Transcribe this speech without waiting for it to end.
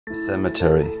The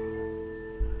cemetery,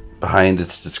 behind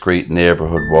its discreet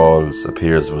neighbourhood walls,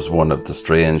 appears as one of the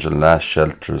strange and last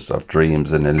shelters of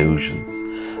dreams and illusions,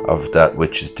 of that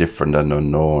which is different and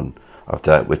unknown, of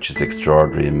that which is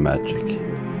extraordinary in magic.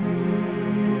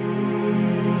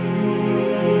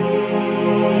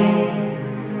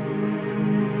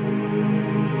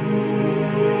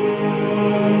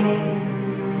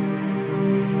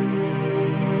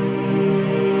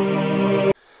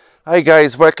 Hi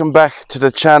guys, welcome back to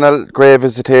the channel. Grave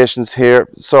Visitations here.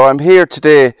 So I'm here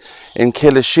today in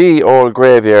Killashee Old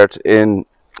Graveyard in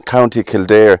County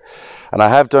Kildare, and I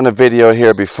have done a video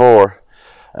here before.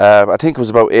 I think it was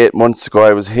about 8 months ago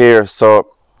I was here.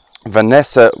 So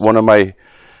Vanessa, one of my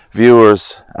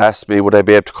viewers, asked me would I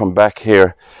be able to come back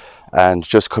here and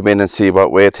just come in and see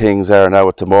what way things are now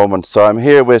at the moment. So I'm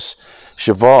here with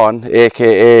Siobhan,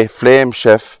 aka Flame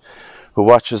Chef, who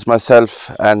watches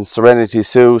myself and Serenity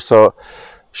Sue. So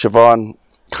Siobhan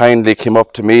kindly came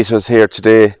up to meet us here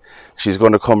today. She's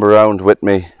going to come around with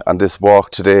me on this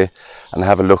walk today and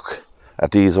have a look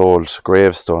at these old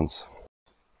gravestones.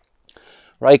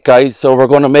 Right guys, so we're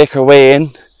going to make our way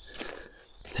in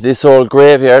to this old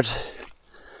graveyard.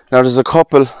 Now there's a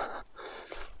couple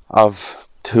of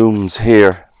tombs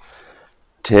here,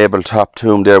 tabletop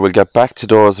tomb there. We'll get back to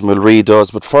those and we'll read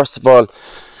those, but first of all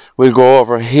we'll go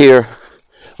over here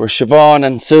where Siobhan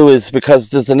and Sue is, because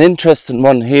there's an interesting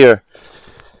one here.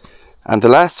 And the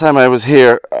last time I was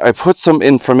here I put some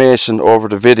information over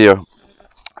the video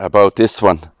about this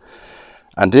one,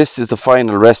 and this is the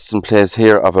final resting place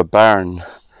here of a baron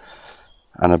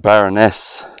and a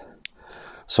baroness.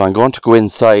 So I'm going to go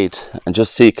inside and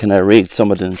just see, can I read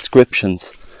some of the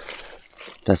inscriptions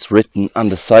that's written on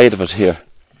the side of it here.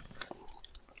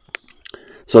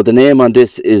 So the name on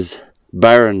this is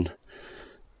Baron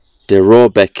de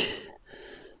Robeck,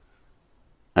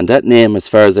 and that name, as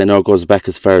far as I know, goes back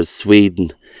as far as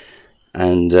Sweden.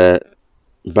 And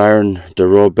Baron de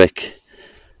Robeck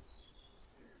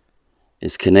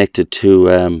is connected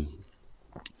to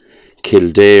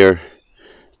Kildare,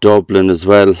 Dublin as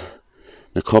well, and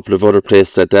a couple of other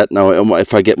places like that. Now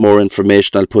if I get more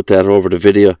information I'll put that over the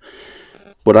video,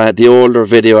 but I had the older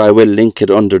video, I will link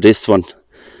it under this one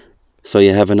so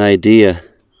you have an idea.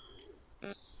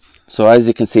 So as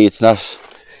you can see, it's not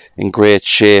in great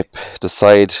shape. The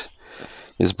side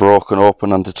is broken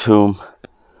open on the tomb.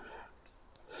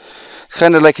 It's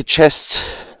kind of like a chest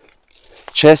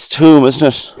tomb, isn't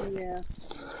it? Yeah.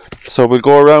 So we'll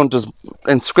go around. The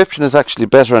inscription is actually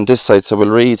better on this side, so we'll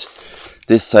read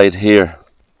this side here.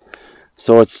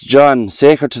 So it's John,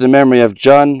 sacred to the memory of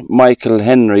John Michael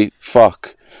Henry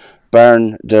Fock,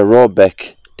 Baron de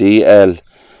Robeck, D.L.,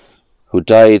 who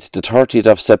died the 30th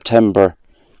of September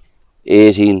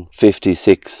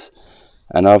 1856,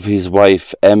 and of his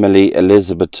wife Emily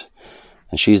Elizabeth,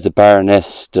 and she's the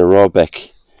Baroness de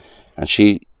Robeck, and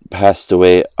she passed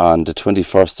away on the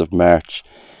 21st of March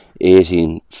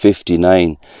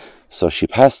 1859. So she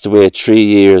passed away 3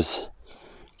 years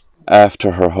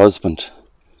after her husband.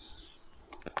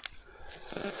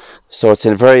 So it's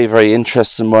a very, very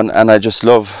interesting one, and I just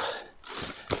love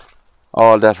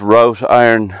all that wrought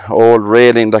iron old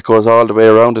railing that goes all the way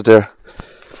around it there.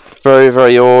 Very,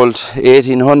 very old,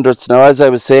 1800s. Now, as I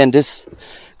was saying, this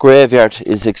graveyard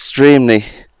is extremely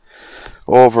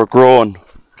overgrown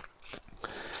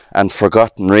and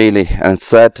forgotten, really, and it's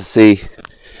sad to see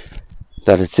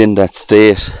that it's in that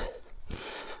state.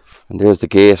 And there's the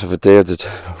gate of it there,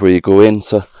 where you go in.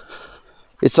 So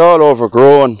it's all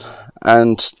overgrown,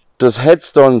 and there's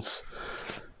headstones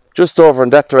just over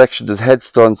in that direction. There's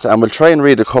headstones, and we'll try and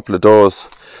read a couple of those.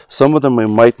 Some of them we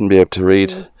mightn't be able to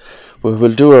read.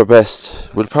 We'll do our best.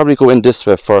 We'll probably go in this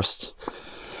way first.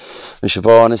 And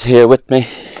Siobhan is here with me.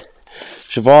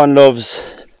 Siobhan loves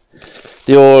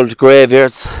the old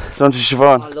graveyards, don't you,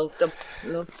 Siobhan? I love them.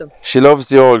 Love them. She loves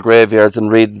the old graveyards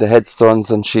and reading the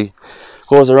headstones, and she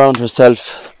goes around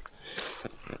herself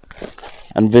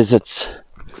and visits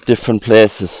different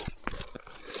places.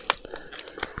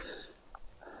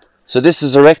 So this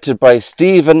is erected by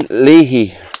Stephen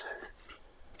Leahy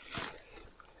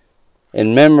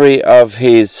in memory of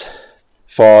his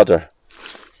father,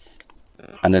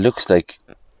 and it looks like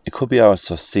it could be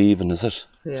also Stephen, is it?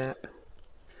 Yeah.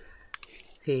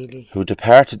 Healy. Who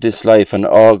departed this life in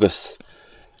August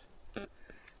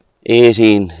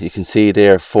 18, you can see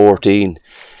there, 14,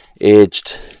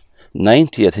 aged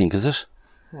 90, I think, is it?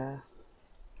 Yeah.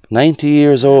 90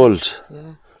 years old.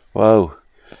 Yeah. Wow.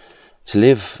 To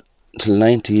live till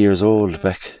 90 years old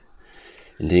back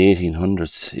in the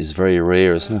 1800s is very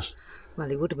rare, isn't it? Well,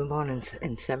 he would have been born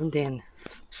in 17.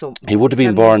 So he would have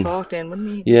been born. 14,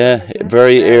 wouldn't he? Yeah,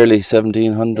 very early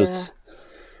 1700s.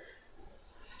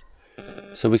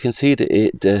 So we can see the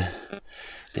age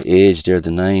there,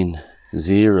 the 90,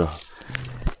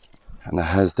 and it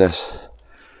has that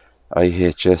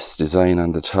IHS design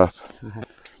on the top.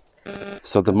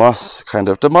 So the moss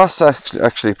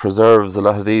actually preserves a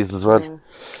lot of these as well,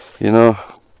 you know.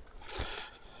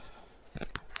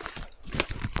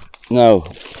 Now,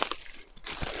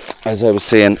 as I was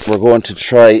saying, we're going to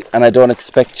try, and I don't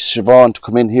expect Siobhan to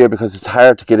come in here because it's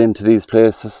hard to get into these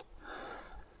places.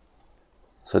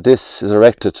 So this is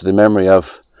erected to the memory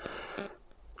of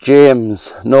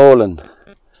James Nolan,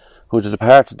 who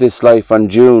departed this life on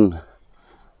June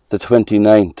the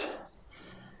 29th,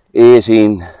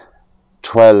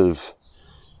 1812,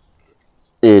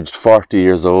 aged 40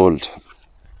 years old.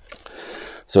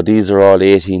 So these are all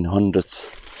 1800s.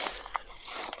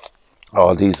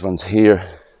 All these ones here.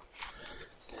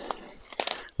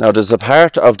 Now there's a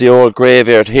part of the old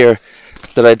graveyard here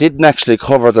that I didn't actually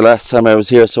cover the last time I was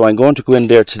here, so I'm going to go in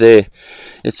there today.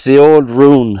 It's the old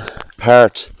ruin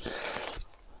part,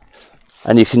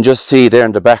 and you can just see there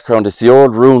in the background, it's the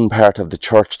old ruin part of the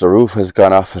church. The roof has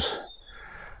gone off it.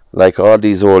 Like all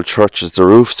these old churches, the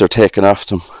roofs are taken off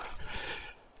them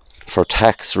for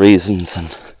tax reasons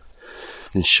and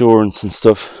insurance and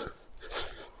stuff.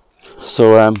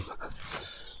 So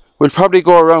we'll probably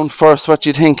go around first. What do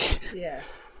you think? Yeah.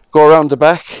 Go around the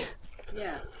back?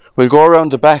 Yeah. We'll go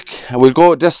around the back and we'll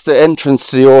go, that's the entrance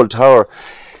to the old tower.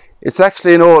 It's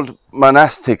actually an old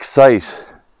monastic site.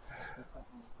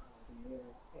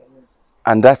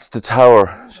 And that's the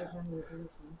tower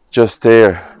just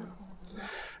there.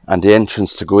 And the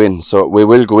entrance to go in. So we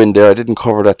will go in there. I didn't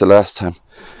cover that the last time.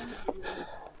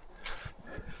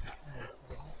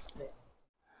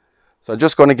 So I'm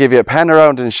just going to give you a pan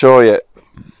around and show you.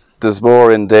 There's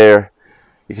more in there.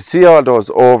 You can see all those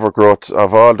overgrowth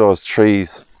of all those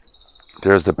trees.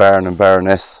 There's the Baron and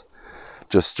Baroness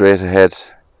just straight ahead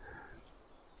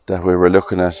that we were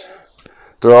looking at.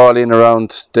 They're all in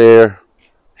around there,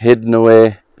 hidden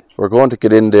away. We're going to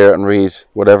get in there and read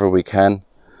whatever we can.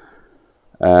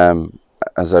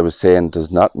 As I was saying,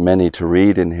 there's not many to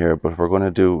read in here, but we're going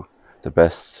to do the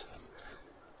best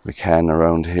we can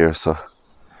around here. So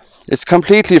it's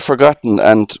completely forgotten,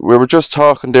 and we were just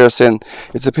talking there saying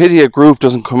it's a pity a group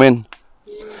doesn't come in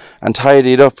and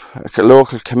tidy it up, a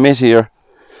local committee, or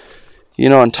you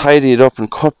know, and tidy it up and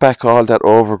cut back all that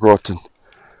overgrowth and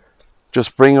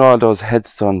just bring all those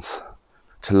headstones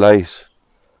to light.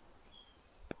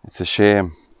 It's a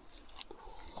shame.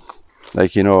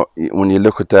 Like, you know, when you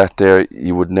look at that there,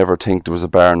 you would never think there was a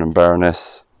Baron and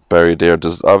Baroness buried there.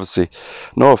 There's obviously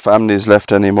no families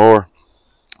left anymore.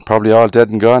 Probably all dead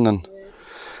and gone, and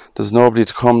there's nobody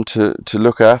to come to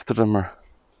look after them.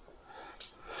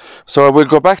 So I will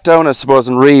go back down, I suppose,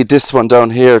 and read this one down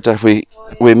here that we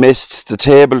missed, the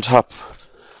tabletop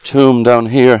tomb down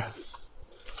here.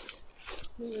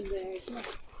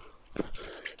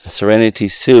 Serenity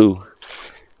Sue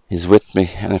is with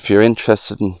me, and if you're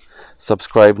interested in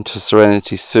subscribing to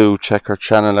Serenity Sue, check her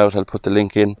channel out. I'll put the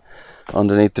link in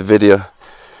underneath the video.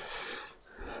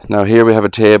 Now here we have a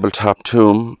tabletop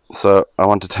tomb, so I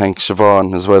want to thank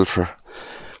Siobhan as well for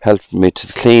helping me to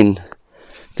clean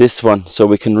this one so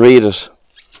we can read it.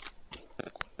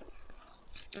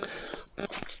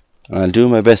 And I'll do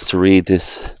my best to read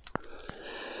this.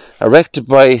 Erected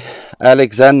by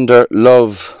Alexander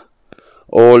Love,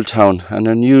 Old Town, an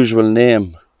unusual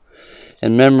name,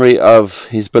 in memory of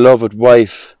his beloved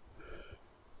wife,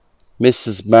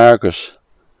 Mrs. Margaret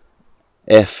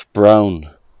F.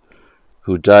 Brown,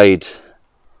 who died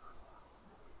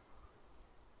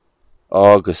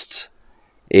August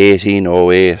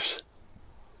 1808,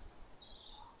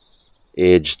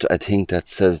 aged, I think that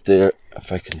says there,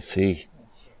 if I can see,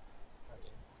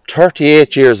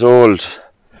 38 years old,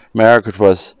 Margaret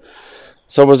was.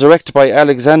 So it was erected by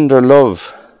Alexander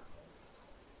Love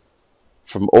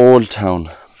from Old Town,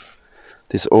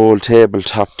 this old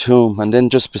tabletop tomb. And then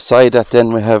just beside that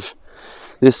then we have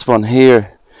this one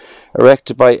here,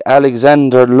 erected by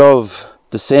Alexander Love,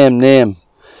 the same name,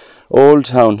 Old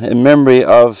Town, in memory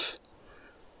of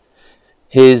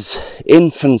his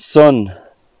infant son,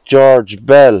 George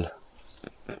Bell,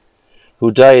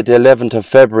 who died the 11th of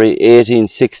February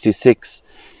 1866,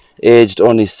 aged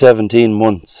only 17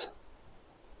 months.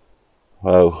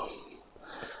 Wow.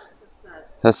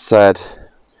 That's sad.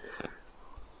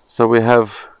 So we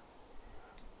have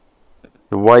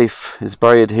the wife is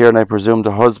buried here, and I presume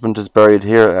the husband is buried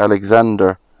here,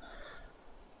 Alexander,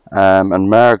 and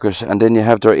Margaret, and then you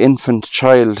have their infant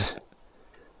child,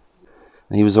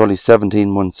 and he was only 17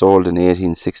 months old in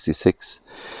 1866.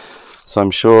 So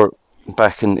I'm sure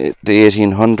back in the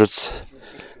 1800s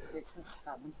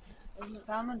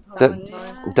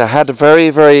They had a very,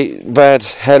 very bad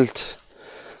health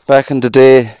back in the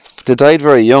day. They died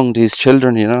very young, these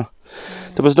children, you know.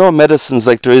 There was no medicines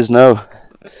like there is now.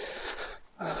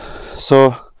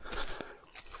 So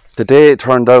the day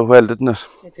turned out well, didn't it?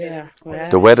 Yeah.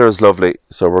 The weather is lovely,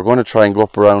 so we're going to try and go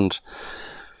up around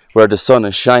where the sun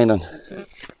is shining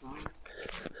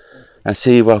and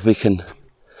see what we can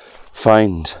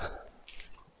find.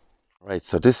 Right,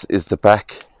 so this is the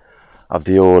back of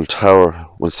the old tower,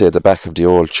 we'll say the back of the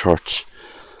old church,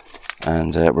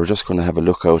 and we're just going to have a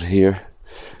look out here.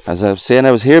 As I was saying,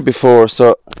 I was here before,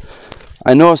 so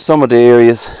I know some of the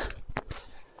areas,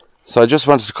 so I just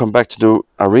wanted to come back to do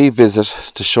a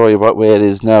revisit to show you what way it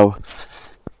is now,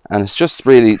 and it's just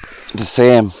really the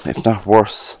same, if not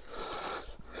worse.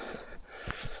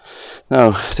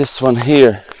 Now this one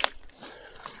here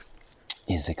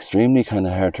is extremely kind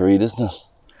of hard to read, isn't it?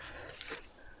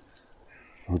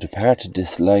 Who departed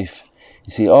this life.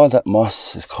 You see, all that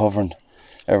moss is covering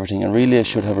everything, and really I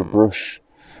should have a brush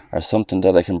or something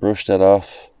that I can brush that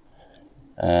off,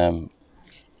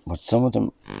 but some of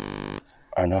them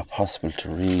are not possible to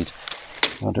read.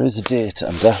 Now there is a date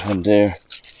on that one there.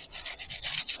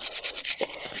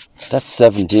 That's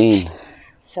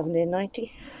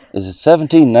 1790. Is it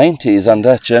 1790 is on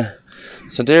that, yeah?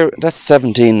 So there, that's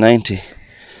 1790.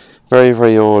 Very,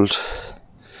 very old.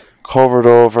 Covered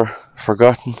over,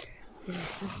 forgotten.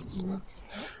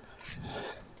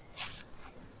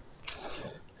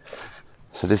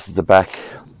 So this is the back.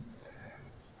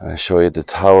 I'll show you the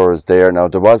tower is there. Now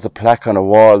there was a plaque on a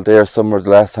wall there somewhere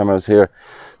the last time I was here.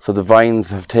 So the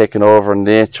vines have taken over in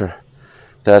nature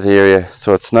that area,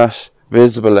 so it's not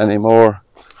visible anymore.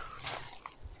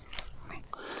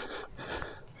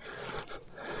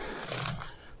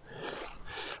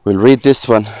 We'll read this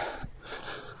one.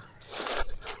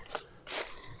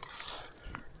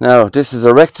 Now this is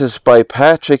erected by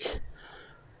Patrick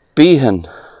Behan,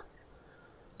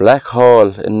 Black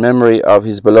Hall, in memory of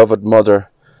his beloved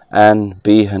mother Anne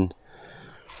Behan,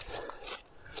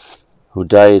 who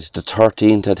died the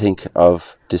 13th, I think,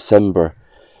 of December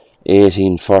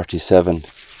 1847,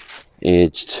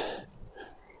 aged,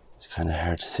 it's kind of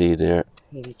hard to see there,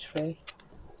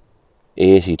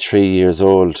 83 years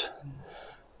old,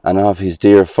 and of his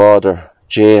dear father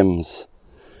James,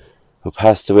 who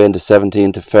passed away on the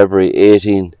 17th of February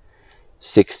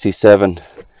 1867,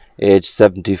 aged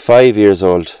 75 years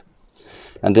old.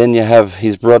 And then you have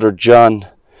his brother John,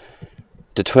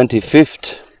 the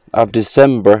 25th of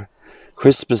December,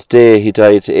 Christmas Day, he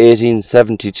died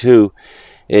 1872,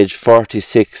 aged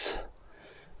 46.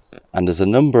 And there's a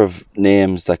number of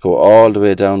names that go all the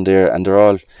way down there, and they're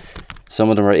all, some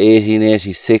of them are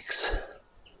 1886,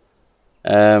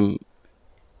 and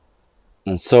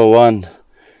so on.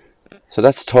 So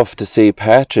that's tough to see.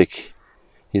 Patrick,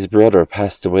 his brother,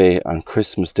 passed away on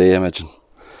Christmas Day, imagine,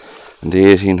 in the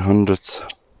 1800s.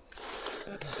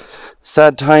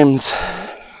 Sad times.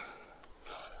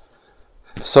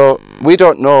 So we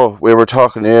don't know, we were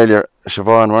talking earlier,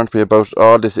 Siobhan, weren't we, about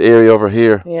all this area over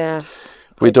here? Yeah.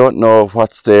 We don't know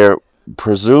what's there.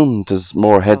 Presumed there's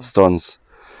more headstones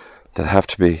that have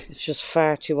to be. It's just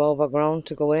far too overgrown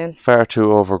to go in. Far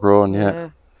too overgrown, yeah.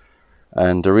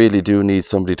 And they really do need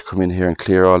somebody to come in here and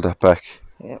clear all that back.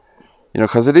 Yeah. You know,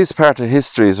 because it is part of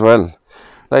history as well.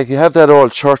 Like, you have that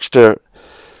old church there.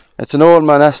 It's an old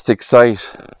monastic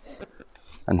site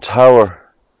and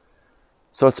tower.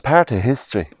 So it's part of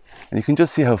history. And you can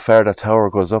just see how far that tower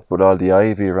goes up with all the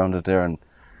ivy around it there and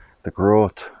the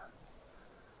growth.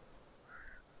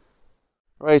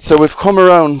 Right, so we've come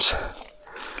around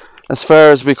as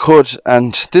far as we could,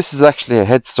 and this is actually a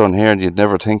headstone here, and you'd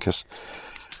never think it.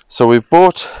 So we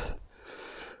both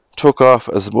took off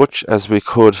as much as we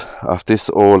could of this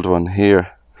old one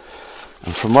here,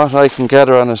 and from what I can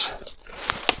gather on it,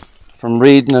 from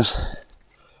reading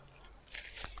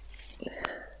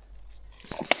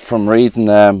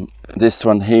this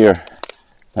one here,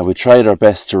 now we tried our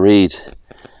best to read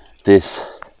this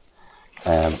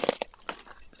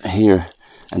here,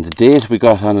 and the date we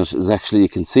got on it is actually, you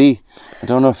can see, I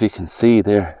don't know if you can see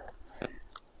there,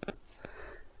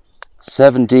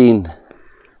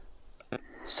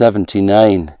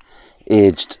 1779,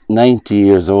 aged 90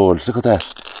 years old. Look at that.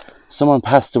 Someone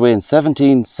passed away in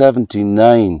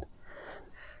 1779.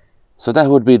 So that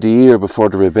would be the year before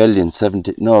the rebellion.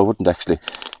 No, it wouldn't actually.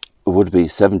 It would be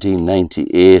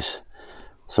 1798.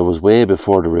 So it was way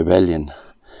before the rebellion.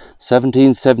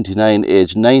 1779,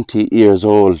 aged 90 years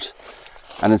old.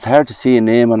 And it's hard to see a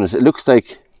name on it. It looks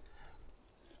like,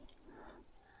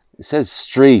 it says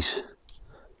street.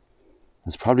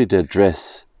 It's probably the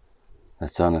address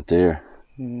that's on it there.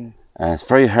 It's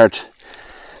very hard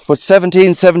But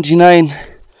 1779,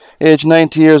 age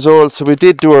 90 years old, so we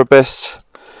did do our best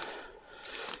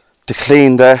to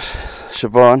clean that,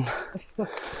 Siobhan.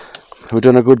 We've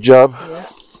done a good job. Yeah.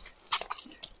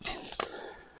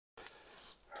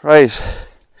 Right,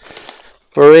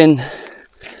 we're in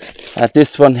at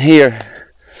this one here.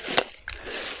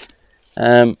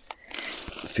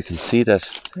 If you can see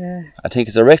that, Yeah. I think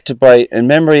it's erected by, in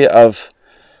memory of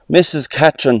Mrs.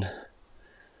 Catherine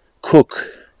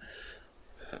Cook,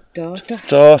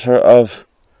 daughter of,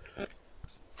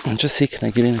 and just see, can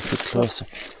I get in a bit closer?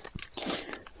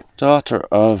 Daughter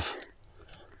of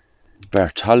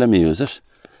Bartholomew, is it?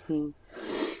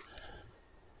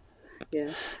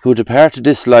 Yeah. Who departed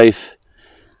this life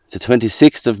the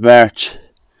 26th of March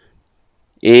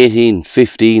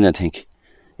 1815, I think,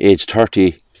 age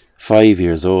 35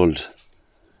 years old.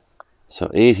 So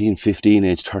 1815,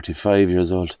 age 35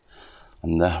 years old,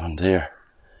 and that one there.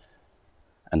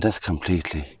 And that's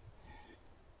completely,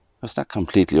 it's not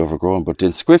completely overgrown, but the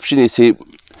inscription, you see,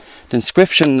 the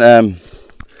inscription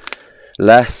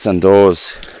lasts, and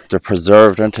those, they're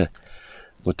preserved, aren't they?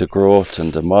 With the growth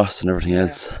and the moss and everything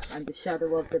else. And the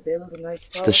shadow of the building, I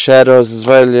suppose. The shadows as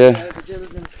well, yeah. The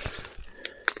building.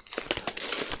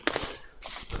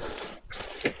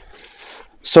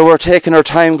 So we're taking our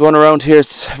time going around here.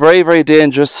 It's very, very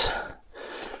dangerous.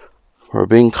 We're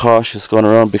being cautious going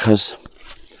around because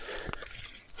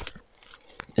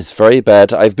it's very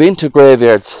bad. I've been to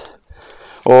graveyards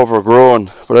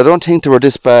overgrown, but I don't think they were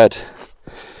this bad.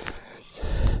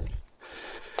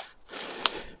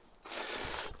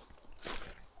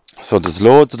 So there's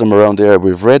loads of them around there.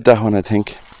 We've read that one, I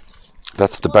think.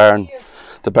 That's the barn.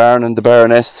 The barn and the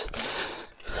baroness.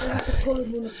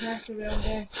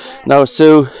 Now,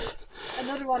 Sue.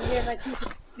 Another one here, I think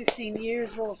it's 15 years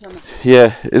old.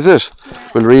 Yeah, is it? Yeah.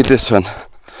 We'll read this one.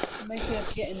 Might be able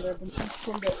to get in there, but just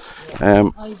from the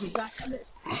I'll be back on it.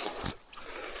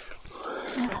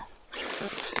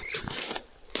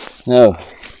 Now,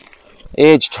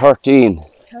 age 13.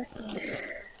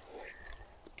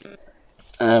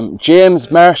 James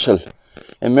Marshall,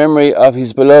 in memory of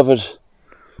his beloved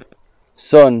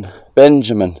son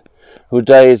Benjamin, who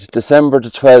died December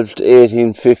the 12th,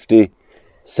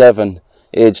 1857,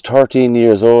 aged 13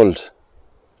 years old.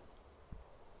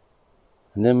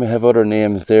 And then we have other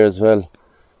names there as well.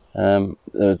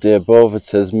 The above it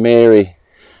says Mary,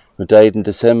 who died in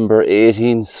December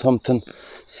 18 something,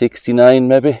 69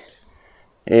 maybe,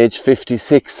 age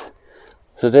 56.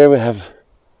 So there we have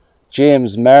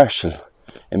James Marshall,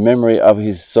 in memory of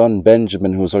his son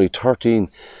Benjamin, who was only 13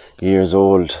 years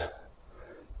old.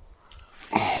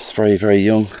 It's very, very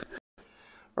young.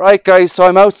 Right guys, so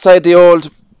I'm outside the old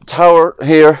tower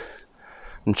here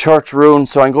in Church Ruin,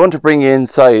 so I'm going to bring you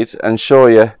inside and show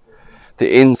you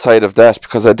the inside of that,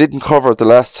 because I didn't cover it the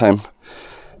last time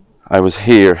I was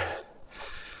here.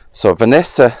 So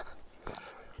Vanessa,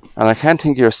 and I can't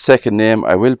think of your second name,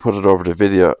 I will put it over the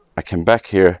video. I came back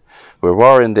here. We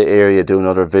were in the area doing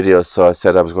other videos, so I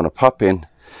said I was going to pop in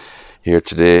here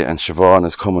today, and Siobhan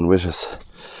is coming with us.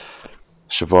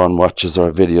 Siobhan watches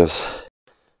our videos.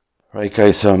 Right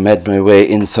guys, so I made my way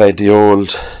inside the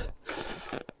old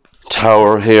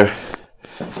tower here,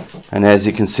 and as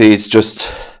you can see, it's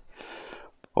just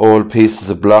old pieces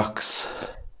of blocks,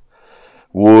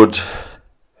 wood,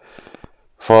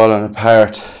 falling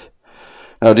apart.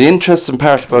 Now the interesting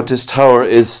part about this tower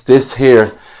is this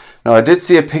here. Now I did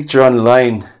see a picture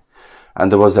online,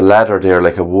 and there was a ladder there,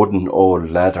 like a wooden old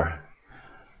ladder,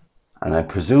 and I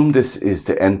presume this is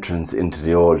the entrance into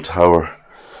the old tower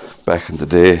back in the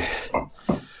day.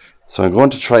 So I'm going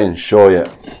to try and show you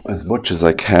as much as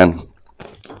I can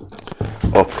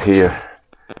up here.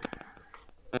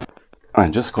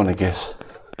 I'm just going to get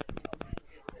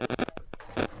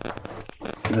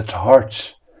the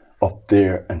torch up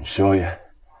there and show you.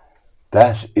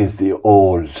 That is the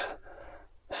old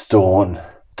stone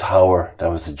tower that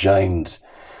was adjoined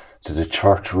to the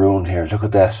church ruin here. Look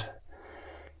at that.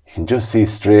 You can just see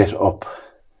straight up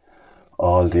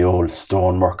all the old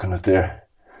stonework in it there.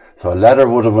 So a ladder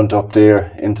would have went up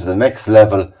there into the next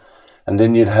level, and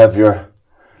then you'd have your,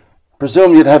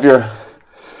 presume you'd have your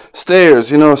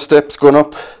stairs, you know, steps going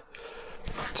up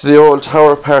to the old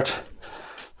tower part.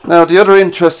 Now the other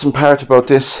interesting part about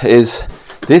this is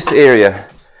this area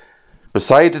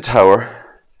beside the tower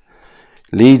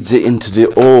leads it into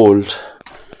the old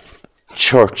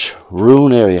church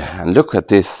ruin area, and look at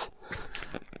this.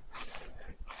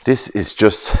 This is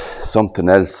just something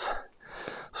else.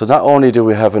 So not only do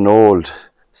we have an old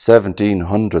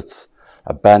 1700s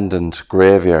abandoned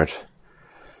graveyard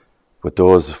with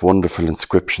those wonderful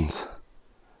inscriptions,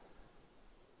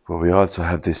 But we also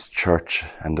have this church,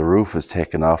 and the roof is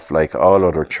taken off like all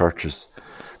other churches.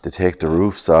 They take the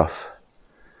roofs off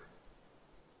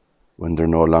when they're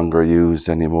no longer used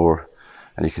anymore.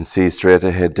 And you can see straight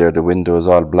ahead there, the window is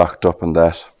all blocked up and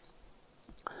that.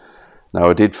 Now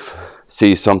I did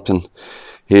see something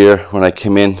here when I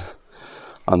came in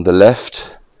on the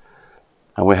left.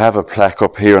 And we have a plaque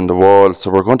up here on the wall.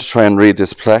 So we're going to try and read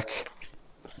this plaque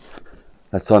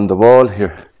that's on the wall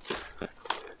here.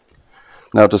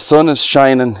 Now the sun is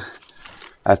shining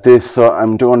at this, so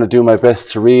I'm going to do my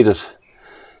best to read it.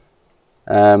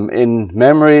 In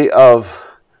memory of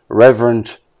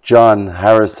Reverend John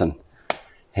Harrison,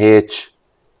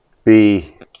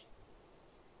 H.B.,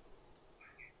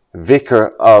 Vicar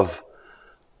of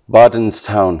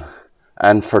Bodenstown,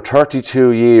 and for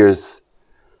 32 years,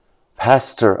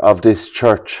 pastor of this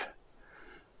church.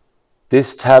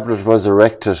 This tablet was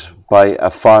erected by a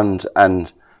fond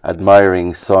and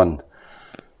admiring son.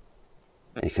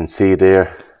 You can see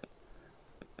there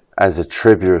as a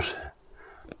tribute,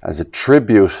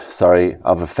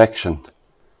 of affection.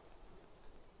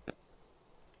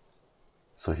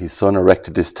 So his son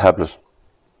erected this tablet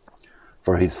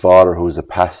for his father, who was a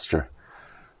pastor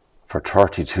for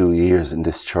 32 years in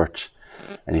this church.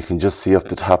 And you can just see up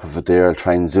the top of it there. I'll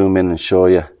try and zoom in and show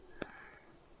you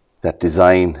that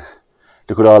design.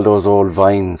 Look at all those old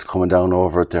vines coming down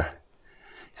over it there.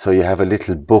 So you have a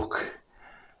little book,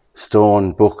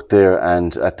 stone book there,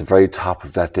 and at the very top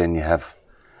of that then you have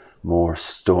more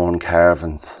stone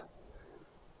carvings.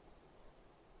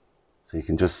 So you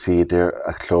can just see there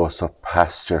a close-up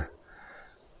pastor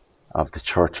of the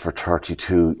church for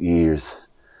 32 years.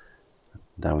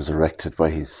 That was erected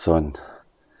by his son.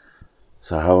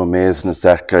 So how amazing is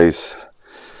that, guys?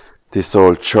 This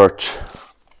old church.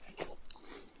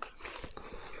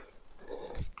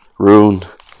 Ruin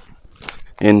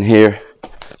in here.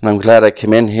 And I'm glad I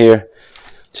came in here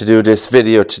to do this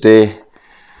video today,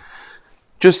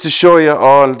 just to show you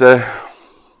all the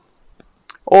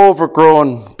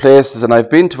overgrown places. And I've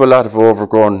been to a lot of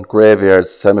overgrown graveyards,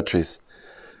 cemeteries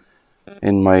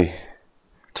in my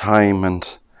time,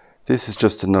 and this is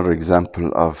just another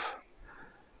example of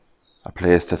a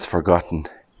place that's forgotten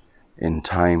in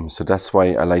time. So that's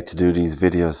why I like to do these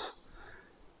videos,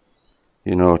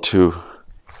 you know, to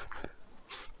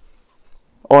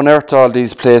unearth all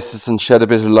these places and shed a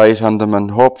bit of light on them,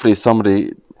 and hopefully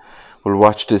somebody will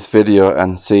watch this video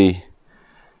and see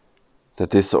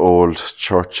that this old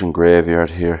church and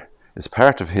graveyard here is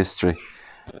part of history,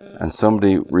 and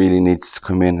somebody really needs to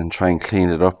come in and try and clean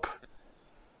it up.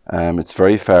 It's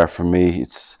very far from me.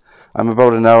 I'm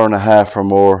about an hour and a half or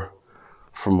more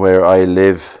from where I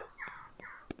live,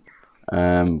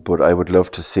 but I would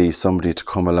love to see somebody to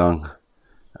come along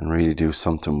and really do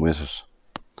something with it.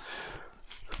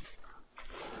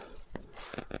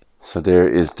 So there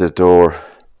is the door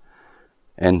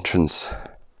entrance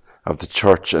of the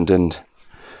church, and then,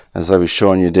 as I was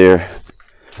showing you there,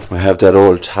 we have that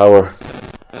old tower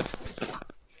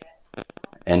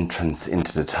entrance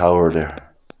into the tower there.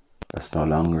 That's no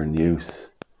longer in use.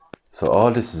 So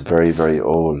all this is very, very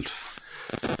old.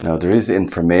 Now there is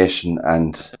information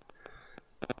and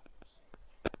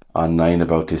online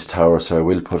about this tower, so I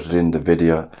will put it in the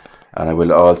video, and I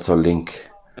will also link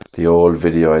the old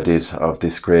video I did of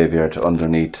this graveyard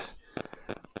underneath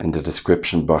in the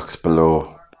description box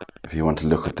below if you want to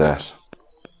look at that.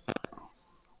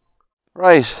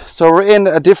 Right, so we're in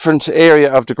a different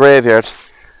area of the graveyard.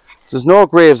 There's no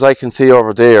graves I can see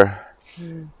over there.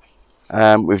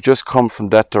 We've just come from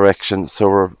that direction,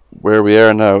 so where we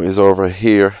are now is over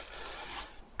here,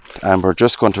 and we're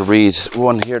just going to read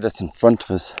one here that's in front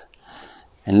of us.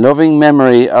 In loving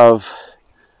memory of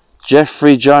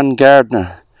Geoffrey John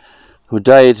Gardner, who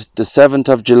died the 7th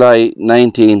of July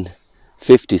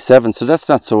 1957, so that's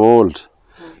not so old.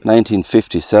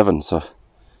 1957, so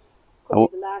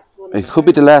it could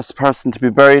be the last person to be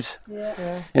buried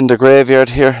in the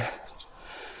graveyard here.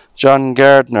 John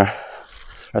Gardner,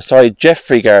 or sorry,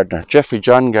 Geoffrey Gardner, Geoffrey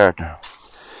John Gardner.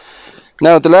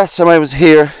 Now the last time I was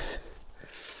here,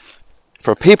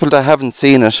 for people that haven't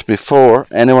seen it before,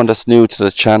 anyone that's new to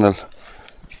the channel,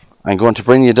 I'm going to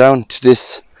bring you down to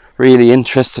this really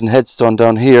interesting headstone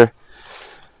down here.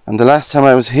 And the last time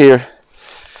I was here,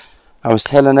 I was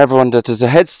telling everyone that there's a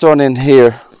headstone in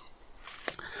here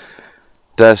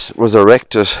that was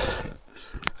erected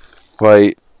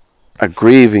by a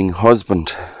grieving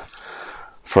husband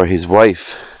for his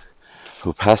wife,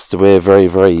 who passed away very,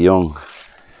 very young.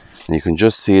 And you can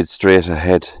just see it straight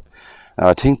ahead. Now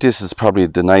I think this is probably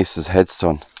the nicest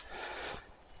headstone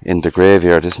in the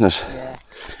graveyard, isn't it? Yeah.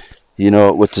 You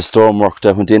know, with the stonework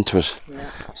that went into it. Yeah.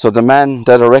 So the man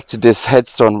that erected this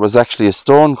headstone was actually a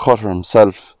stone cutter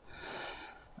himself.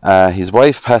 His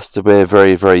wife passed away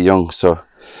very, very young, so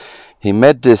he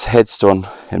made this headstone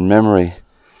in memory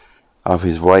of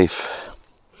his wife.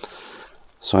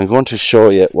 So I'm going to show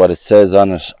you what it says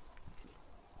on it.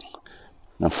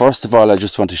 Now first of all, I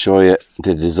just want to show you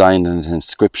the design and the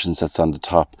inscriptions that's on the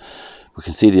top. We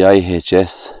can see the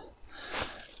IHS,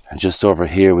 and just over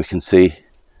here we can see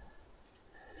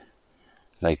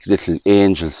like little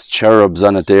angels, cherubs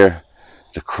on it there,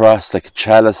 the cross like a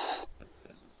chalice,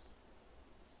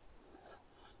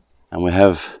 and we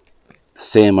have the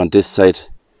same on this side.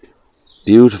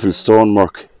 Beautiful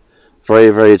stonework, very,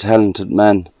 very talented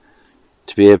man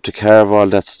to be able to carve all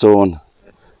that stone.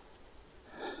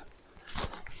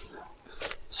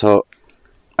 So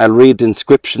I'll read the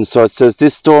inscription. So it says,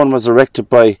 this stone was erected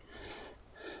by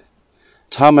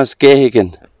Thomas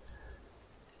Gahagan,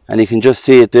 and you can just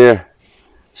see it there,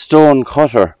 stone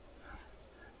cutter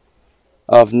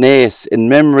of Naas, in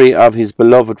memory of his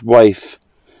beloved wife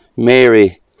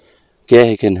Mary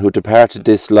Gahagan, who departed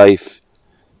this life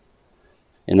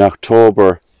in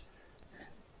October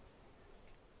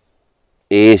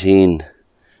 18,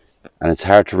 and it's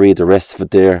hard to read the rest of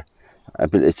it there,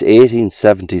 but it's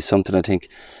 1870 something I think,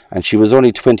 and she was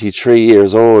only 23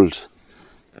 years old.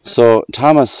 So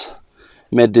Thomas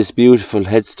made this beautiful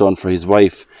headstone for his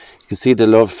wife. You can see the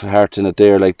love heart in it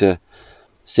there, like the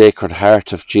Sacred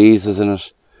Heart of Jesus in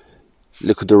it.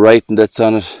 Look at the writing that's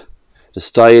on it, the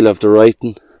style of the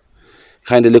writing,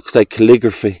 kind of looks like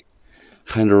calligraphy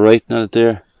kind of writing on it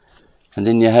there, and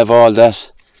then you have all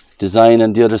that design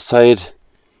on the other side.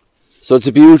 So it's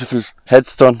a beautiful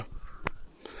headstone,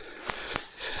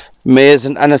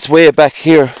 amazing, and it's way back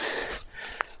here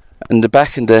in the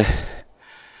back end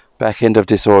of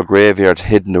this old graveyard,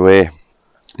 hidden away.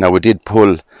 Now we did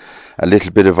pull a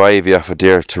little bit of ivy off of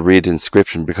there to read the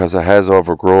inscription because it has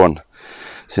overgrown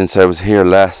since I was here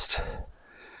last.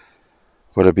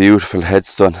 But a beautiful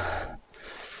headstone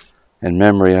in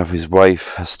memory of his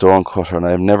wife, a stone cutter, and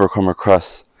I've never come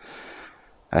across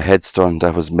a headstone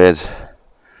that was made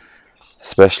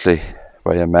especially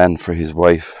by a man for his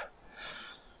wife.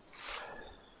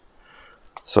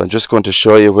 So I'm just going to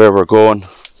show you where we're going.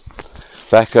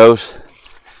 Back out.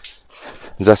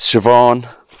 That's Siobhan,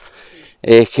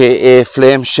 aka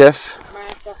Flame Chef.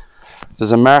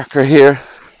 There's a marker here.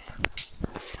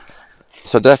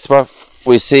 So that's what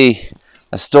we see,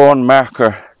 a stone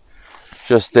marker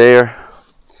just there.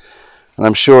 And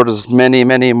I'm sure there's many,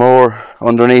 many more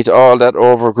underneath all that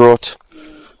overgrowth.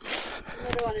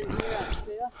 Another one in here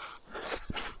actually, yeah.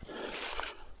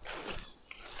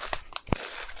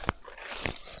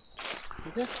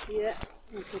 Is it? Yeah.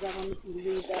 So that one, you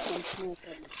leave that one, no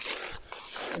problem.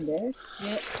 And there?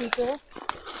 Yeah, see there?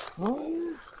 Oh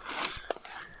yeah.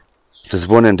 There's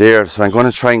one in there, so I'm going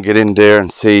to try and get in there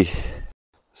and see.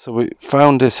 So we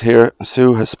found this here.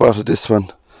 Sue has spotted this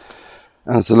one,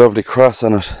 and it's a lovely cross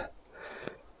on it.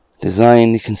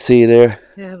 Design, you can see there.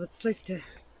 Yeah, but it's like the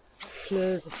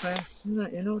flares of farts, isn't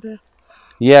it? You know that?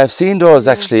 Yeah, I've seen those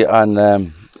actually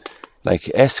on like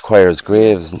Esquire's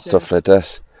graves and stuff like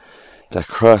that. That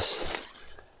cross.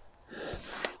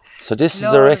 So this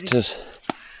is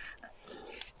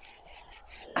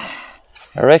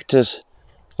erected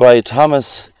by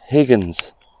Thomas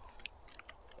Higgins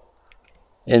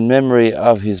in memory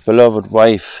of his beloved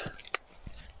wife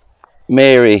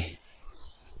Mary,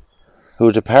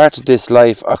 who departed this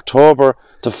life October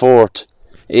the 4th,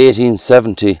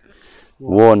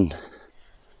 1871,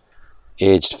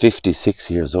 aged 56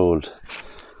 years old.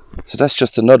 So that's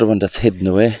just another one that's hidden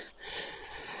away.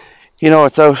 You know,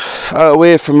 it's out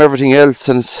away from everything else,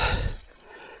 and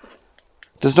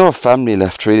there's no family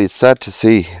left really. It's sad to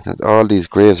see that all these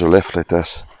graves are left like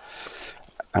that,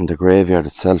 and the graveyard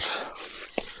itself.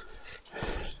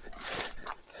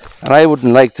 And I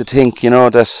wouldn't like to think, you know,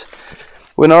 that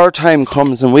when our time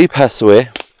comes and we pass away,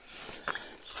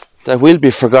 that we'll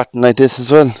be forgotten like this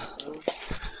as well.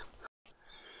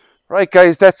 Right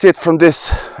guys, that's it from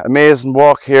this amazing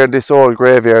walk here in this old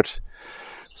graveyard.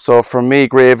 So from me,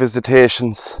 Grave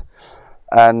Visitations,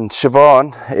 and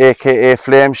Siobhan, aka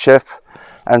Flame Chef,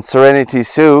 and Serenity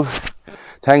Sue,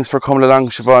 thanks for coming along,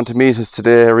 Siobhan, to meet us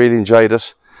today. I really enjoyed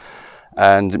it,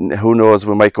 and who knows,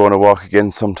 we might go on a walk again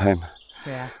sometime.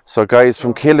 Yeah. So guys,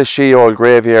 from Killashee old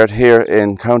graveyard here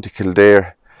in County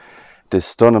Kildare, this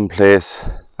stunning place,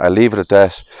 I'll leave it at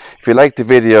that. If you liked the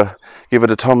video, give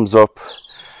it a thumbs up,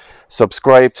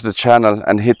 subscribe to the channel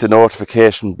and hit the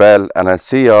notification bell, and I'll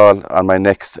see you all on my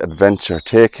next adventure.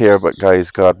 Take care, but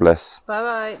guys, God bless. Bye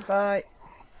bye. Bye.